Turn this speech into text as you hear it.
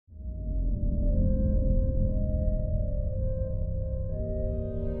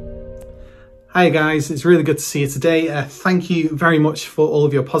Hi guys, it's really good to see you today. Thank you very much for all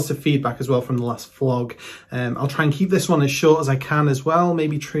of your positive feedback as well from the last vlog. I'll try and keep this one as short as I can as well,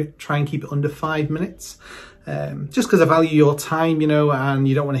 maybe try and keep it under 5 minutes. Just because I value your time, you know, and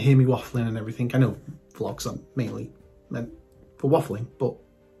you don't want to hear me waffling and everything. I know vlogs are mainly meant for waffling, but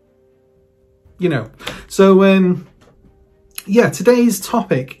you know. So yeah, today's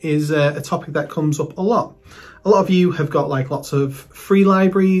topic is a topic that comes up a lot. A lot of you have got like lots of free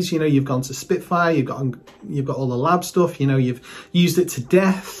libraries, you know, you've gone to Spitfire, you've got all the lab stuff, you know, you've used it to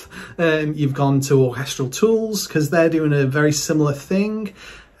death. You've gone to Orchestral tools because they're doing a very similar thing.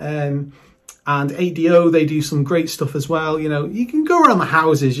 And ADO, they do some great stuff as well. You know, you can go around the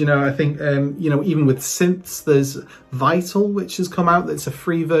houses, you know, I think, you know, even with synths, there's Vital, which has come out. That's a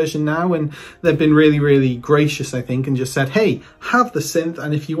free version now. And they've been really, really gracious, I think, and just said, hey, have the synth.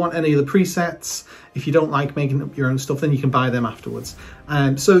 And if you want any of the presets, if you don't like making up your own stuff, then you can buy them afterwards.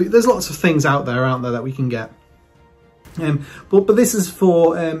 So there's lots of things out there, aren't there, that we can get. But this is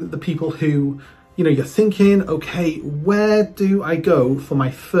for the people who, you know, you're thinking, okay, where do I go for my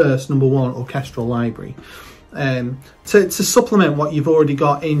first #1 orchestral library? To supplement what you've already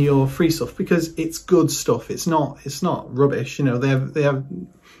got in your free stuff, because it's good stuff. It's not rubbish. You know, they've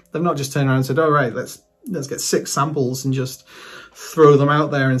not just turned around and said, all right, let's get 6 samples and just throw them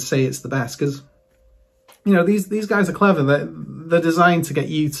out there and say it's the best. Because, you know, these guys are clever. They're designed to get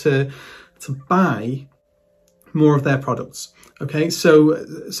you to buy more of their products. Okay, so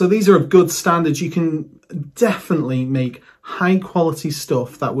these are of good standards. You can definitely make high quality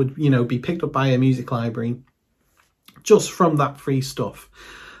stuff that would, you know, be picked up by a music library just from that free stuff.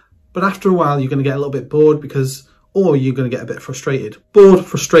 But after a while, you're going to get a little bit bored or you're going to get a bit frustrated. Bored,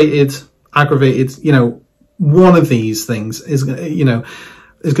 frustrated, aggravated. You know, one of these things is going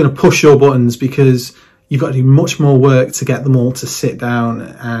to push your buttons, because you've got to do much more work to get them all to sit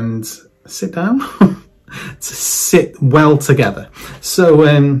down to sit well together. So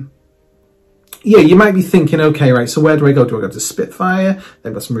yeah, you might be thinking, okay, right, so where do I go? Do I go to Spitfire?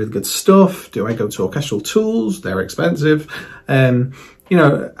 They've got some really good stuff. Do I go to Orchestral tools? They're expensive. You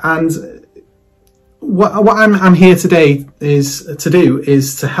know, and what I'm here today is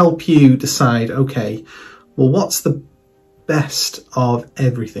to help you decide, okay, well, what's the best of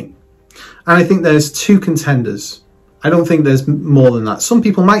everything? And I think there's 2 contenders. I don't think there's more than that. Some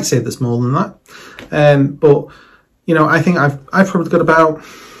people might say there's more than that. But, you know, I think I've probably got about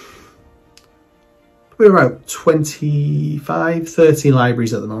 25, 30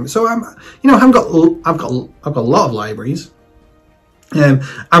 libraries at the moment. So I've got a lot of libraries.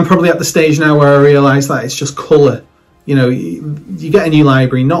 I'm probably at the stage now where I realise that it's just colour. You know, you get a new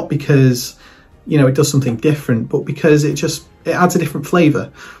library, not because, you know, it does something different, but because it adds a different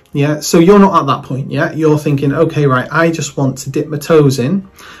flavour. Yeah, so you're not at that point yet. You're thinking, okay, right, I just want to dip my toes in,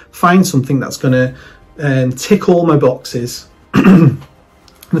 find something that's going to tick all my boxes.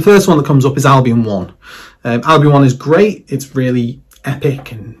 The first one that comes up is Albion 1. Albion 1 is great. It's really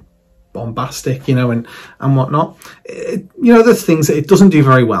epic and bombastic, you know, and whatnot. You know, the things that it doesn't do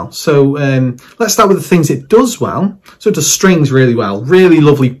very well. So let's start with the things it does well. So it does strings really well, really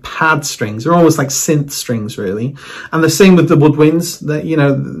lovely pad strings. They're almost like synth strings, really. And the same with the woodwinds. That, you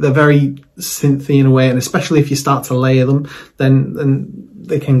know, they're very synthy in a way, and especially if you start to layer them, then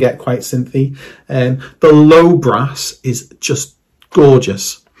they can get quite synthy. The low brass is just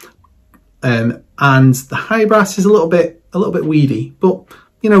gorgeous, and the high brass is a little bit weedy, but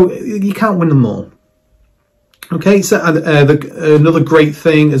you know, you can't win them all. Okay, so another great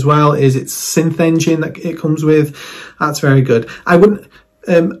thing as well is its synth engine that it comes with. That's very good. I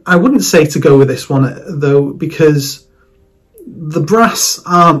wouldn't say to go with this one though, because the brass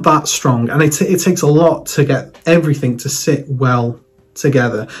aren't that strong, and it takes a lot to get everything to sit well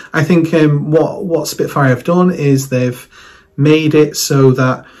together. I think what Spitfire have done is they've made it so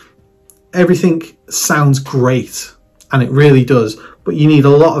that everything sounds great, and it really does. But you need a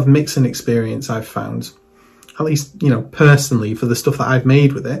lot of mixing experience, I've found, at least, you know, personally, for the stuff that I've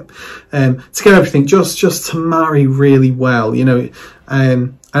made with it, to get everything just to marry really well, you know,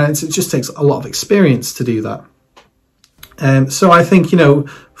 and it just takes a lot of experience to do that. So I think, you know,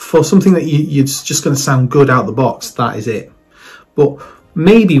 for something that you're just going to sound good out the box, that is it. But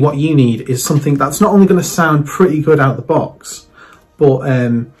maybe what you need is something that's not only going to sound pretty good out the box, but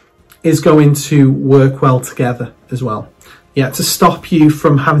is going to work well together as well. Yeah, to stop you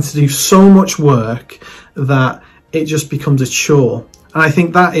from having to do so much work that it just becomes a chore. And I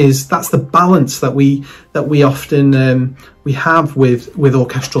think that's the balance that we often we have with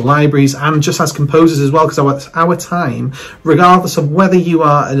orchestral libraries, and just as composers as well, because our time, regardless of whether you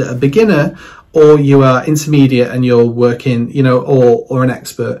are a beginner or you are intermediate and you're working, you know, or an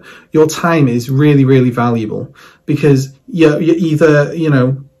expert, your time is really, really valuable, because you're either, you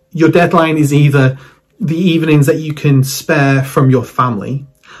know, your deadline is either the evenings that you can spare from your family,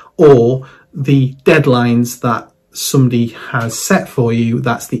 or the deadlines that somebody has set for you.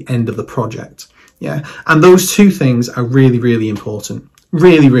 That's the end of the project. Yeah. And those two things are really, really important.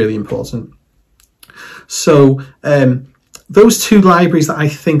 Really, really important. So, those two libraries that I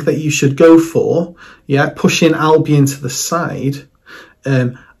think that you should go for, yeah, pushing Albion to the side,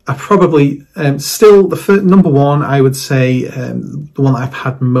 are probably still the number one. I would say the one that I've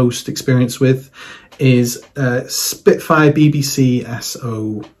had most experience with is Spitfire BBC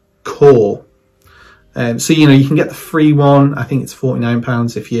SO Core. So, you know, you can get the free one. I think it's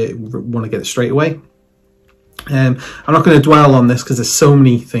 £49 if you want to get it straight away. I'm not going to dwell on this because there's so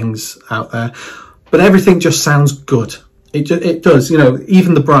many things out there, but everything just sounds good. It does, you know,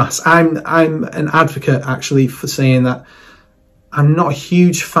 even the brass. I'm an advocate actually for saying that I'm not a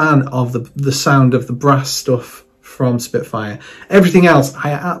huge fan of the sound of the brass stuff from Spitfire. Everything else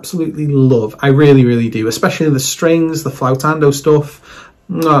I absolutely love. I really, really do, especially the strings, the flautando stuff.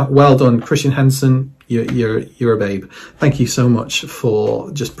 Well done, Christian Henson. You're a babe. Thank you so much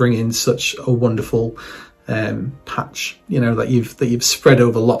for just bringing such a wonderful patch, you know, that you've spread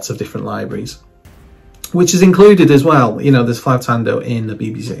over lots of different libraries, which is included as well. You know, there's flautando in the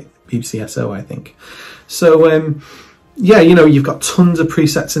BBC SO, I think. So yeah, you know, you've got tons of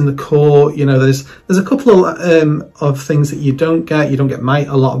presets in the core. You know, there's a couple of things that you don't get. You don't get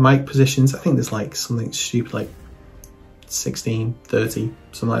a lot of mic positions. I think there's like something stupid like 16, 30,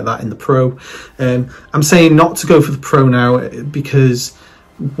 something like that in the Pro. I'm saying not to go for the Pro now, because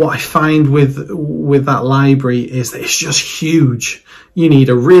what I find with that library is that it's just huge. You need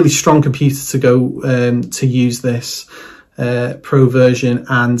a really strong computer to go to use this Pro version,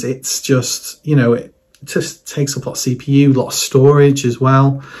 and it's just, you know, it just takes up a lot of CPU, a lot of storage as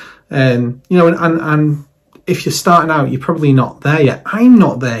well. You know, and if you're starting out, you're probably not there yet. I'm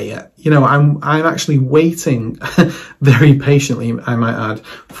not there yet. You know, I'm actually waiting very patiently, I might add,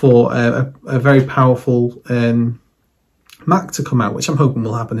 for a very powerful Mac to come out, which I'm hoping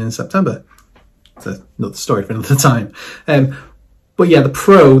will happen in September. It's another story for another time. But yeah, the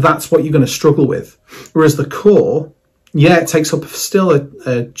Pro, that's what you're going to struggle with. Whereas the Core, yeah, it takes up still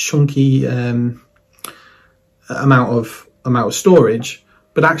a chunky amount of storage,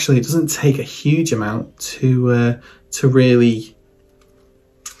 but actually it doesn't take a huge amount to really,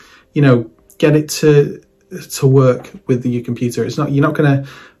 you know, get it to work with your computer. It's not, you're not going to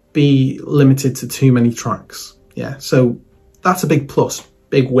be limited to too many tracks. Yeah, so that's a big plus,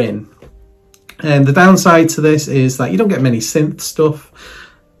 big win. And the downside to this is that you don't get many synth stuff.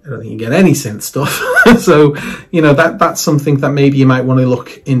 I don't think you get any synth stuff. So, you know, that's something that maybe you might want to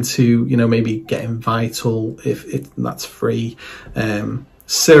look into, you know, maybe getting Vital if that's free.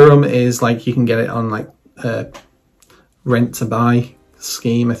 Serum is like, you can get it on like rent to buy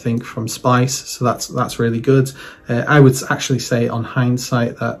scheme, I think, from Spice. So that's really good. I would actually say on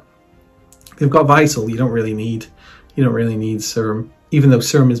hindsight that if you've got Vital, you don't really need Serum, even though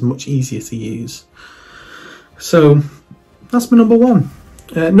Serum is much easier to use. So that's my number one.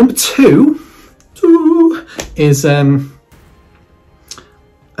 Number two is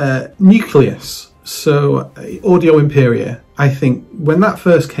Nucleus. So Audio Imperia. I think when that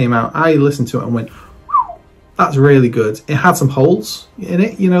first came out, I listened to it and went, that's really good. It had some holes in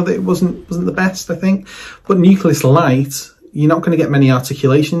it, you know, that it wasn't the best, I think. But Nucleus Lite, you're not going to get many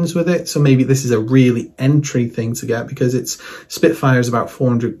articulations with it. So maybe this is a really entry thing to get, because it's Spitfire is about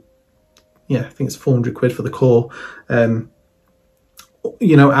 400. Yeah, I think it's 400 quid for the core.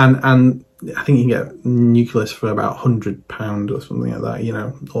 You know, and I think you can get Nucleus for about £100 or something like that, you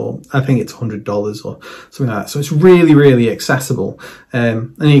know, or I think it's $100 or something like that. So it's really, really accessible.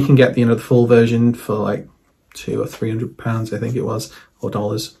 And you can get, you know, the full version for like £200 or £300, I think it was, or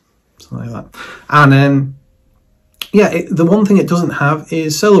dollars, something like that. And yeah, the one thing it doesn't have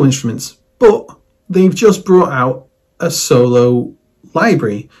is solo instruments, but they've just brought out a solo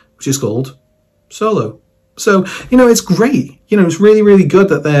library, which is called Solo. So, you know, it's great. You know, it's really, really good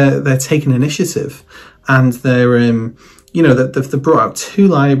that they're taking initiative, and they're, you know, that they've brought out two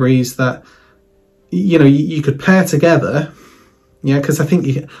libraries that, you know, you could pair together. Yeah, because I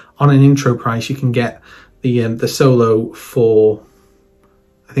think on an intro price you can get the Solo for,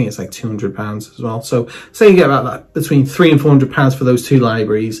 I think it's like £200 as well. So say you get about that, between £300 and £400 for those two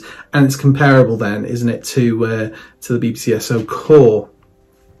libraries, and it's comparable then, isn't it, to the BBC SO Core.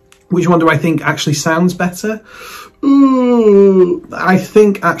 Which one do I think actually sounds better? Ooh, I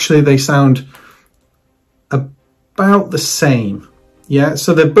think actually they sound about the same. Yeah,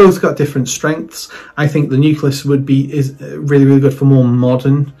 so they've both got different strengths. I think the Nucleus is really, really good for more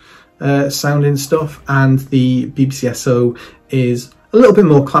modern sounding stuff, and the BBC SO is a little bit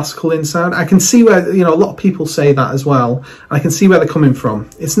more classical in sound. I can see where, you know, a lot of people say that as well, and I can see where they're coming from.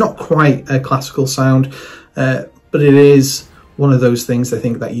 It's not quite a classical sound, but it is one of those things, I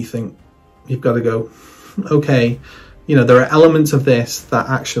think, that you think you've got to go, okay, you know, there are elements of this that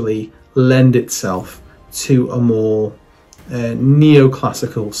actually lend itself to a more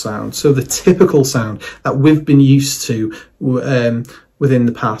neoclassical sound. So the typical sound that we've been used to within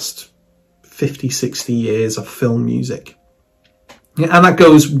the past 50, 60 years of film music. And that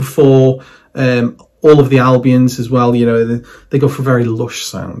goes for all of the Albions as well. You know, they go for a very lush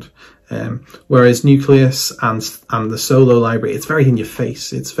sound, whereas Nucleus and the solo library, it's very in your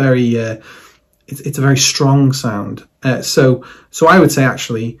face. It's very it's a very strong sound. So I would say,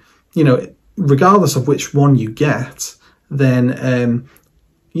 actually, you know, regardless of which one you get, then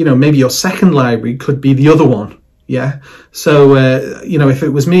you know, maybe your second library could be the other one. Yeah. So you know, if it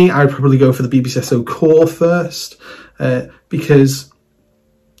was me, I would probably go for the BBC SO Core first, because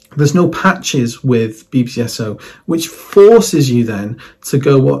there's no patches with BBC SO, which forces you then to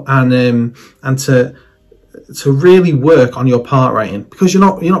go and to really work on your part writing, because you're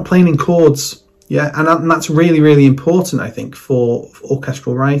not playing in chords. Yeah, and that's really, really important, I think, for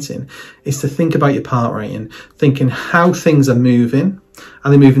orchestral writing, is to think about your part writing, thinking how things are moving.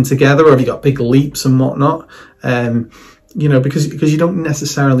 Are they moving together, or have you got big leaps and whatnot? You know, because you don't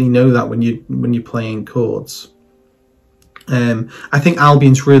necessarily know that when you're playing chords. I think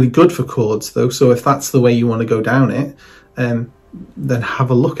Albion's really good for chords, though. So if that's the way you want to go down it, then have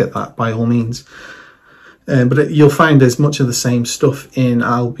a look at that by all means. But you'll find there's much of the same stuff in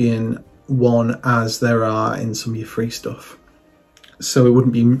Albion 1 as there are in some of your free stuff, so it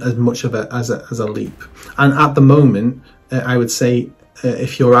wouldn't be as much of as a leap. And at the moment, I would say,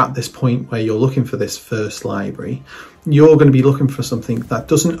 if you're at this point where you're looking for this first library, you're going to be looking for something that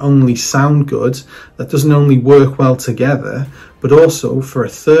doesn't only sound good, that doesn't only work well together, but also, for a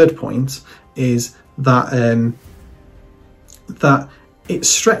third point, is that that it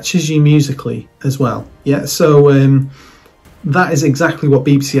stretches you musically as well. Yeah, so that is exactly what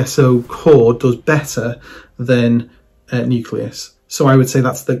BBC SO Core does better than Nucleus. So I would say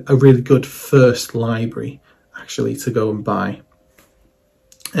that's a really good first library, actually, to go and buy.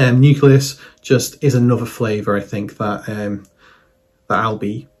 Nucleus just is another flavour, I think, that that I'll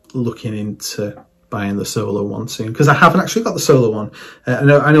be looking into buying the solo one soon, because I haven't actually got the solo one. I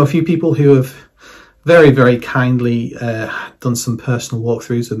know a few people who have very, very kindly done some personal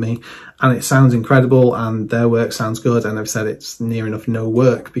walkthroughs with me, and it sounds incredible, and their work sounds good, and I've said it's near enough no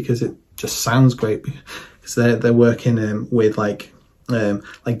work because it just sounds great, because they're working with like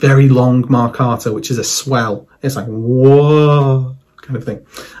very long marcato, which is a swell. It's like whoa kind of thing,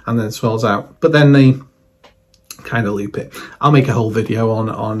 and then it swells out, but then they kind of loop it. I'll make a whole video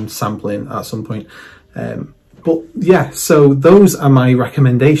on sampling at some point. But yeah, so those are my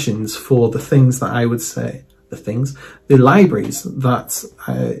recommendations for the things that I would say, the libraries that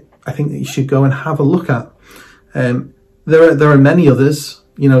I think that you should go and have a look at. There are many others,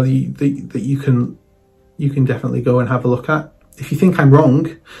 you know, that you can definitely go and have a look at. If you think I'm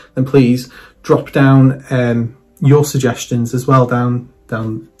wrong, then please drop down your suggestions as well down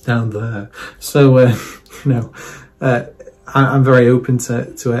there. So you know, I'm very open to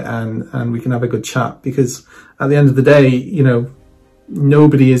it, and we can have a good chat, because at the end of the day, you know,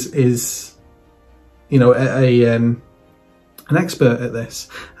 nobody is you know, an expert at this,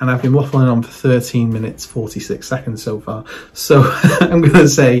 and I've been waffling on for 13 minutes 46 seconds so far. So I'm going to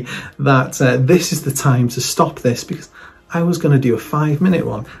say that this is the time to stop this, because I was going to do a 5-minute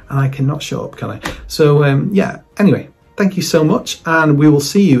one and I cannot shut up, can I? So yeah, anyway, thank you so much, and we will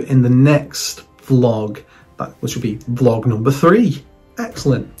see you in the next vlog, which will be vlog number 3.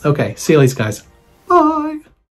 Excellent. Okay, see you later, guys.